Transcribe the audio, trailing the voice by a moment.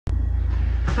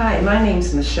Hi, my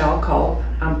name's Michelle Culp.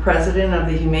 I'm president of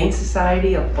the Humane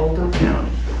Society of Oldham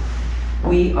County.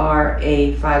 We are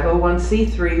a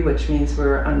 501c3, which means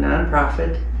we're a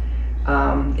nonprofit.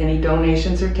 Any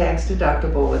donations are tax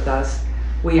deductible with us.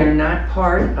 We are not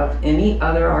part of any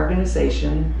other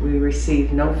organization. We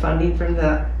receive no funding from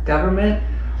the government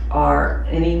or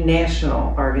any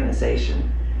national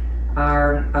organization.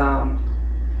 Our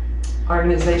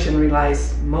organization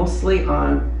relies mostly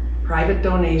on private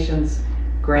donations,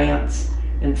 grants,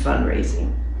 and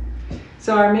fundraising.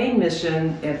 So our main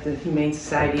mission at the Humane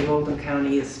Society of Oldham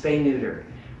County is spay-neuter.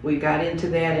 We got into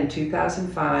that in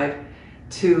 2005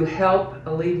 to help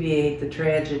alleviate the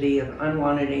tragedy of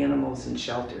unwanted animals in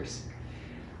shelters.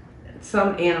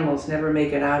 Some animals never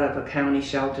make it out of a county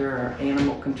shelter or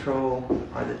animal control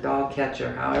or the dog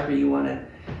catcher, however you want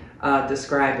to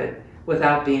describe it,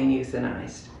 without being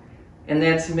euthanized. And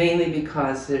that's mainly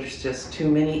because there's just too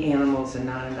many animals and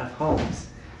not enough homes.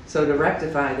 So to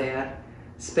rectify that,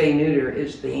 spay-neuter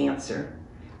is the answer.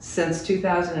 Since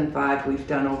 2005, we've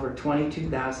done over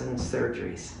 22,000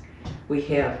 surgeries. We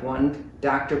have one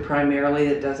doctor primarily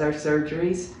that does our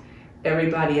surgeries.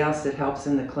 Everybody else that helps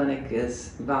in the clinic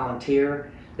is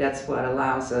volunteer. That's what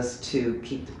allows us to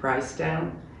keep the price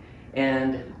down.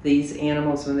 And these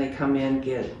animals, when they come in,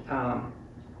 get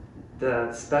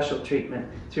the special treatment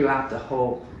throughout the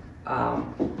whole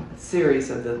series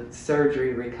of the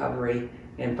surgery, recovery,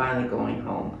 and finally going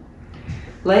home.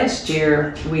 Last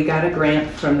year, we got a grant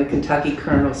from the Kentucky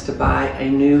Colonels to buy a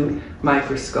new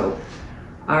microscope.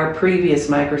 Our previous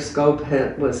microscope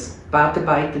was about to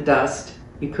bite the dust.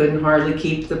 You couldn't hardly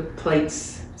keep the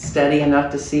plates steady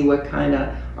enough to see what kind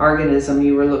of organism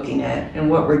you were looking at.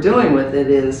 And what we're doing with it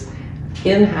is,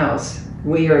 in-house,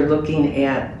 we are looking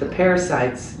at the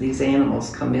parasites these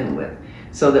animals come in with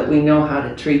so that we know how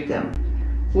to treat them.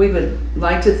 We would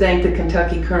like to thank the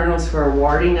Kentucky Colonels for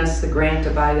awarding us the grant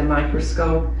to buy the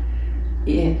microscope.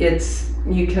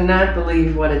 You cannot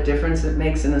believe what a difference it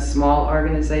makes in a small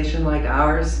organization like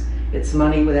ours. It's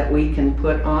money that we can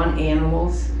put on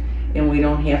animals, and we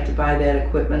don't have to buy that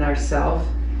equipment ourselves.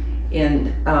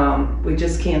 And we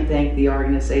just can't thank the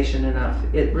organization enough.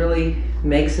 It really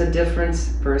makes a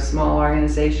difference for a small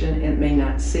organization. It may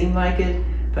not seem like it,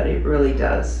 but it really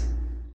does.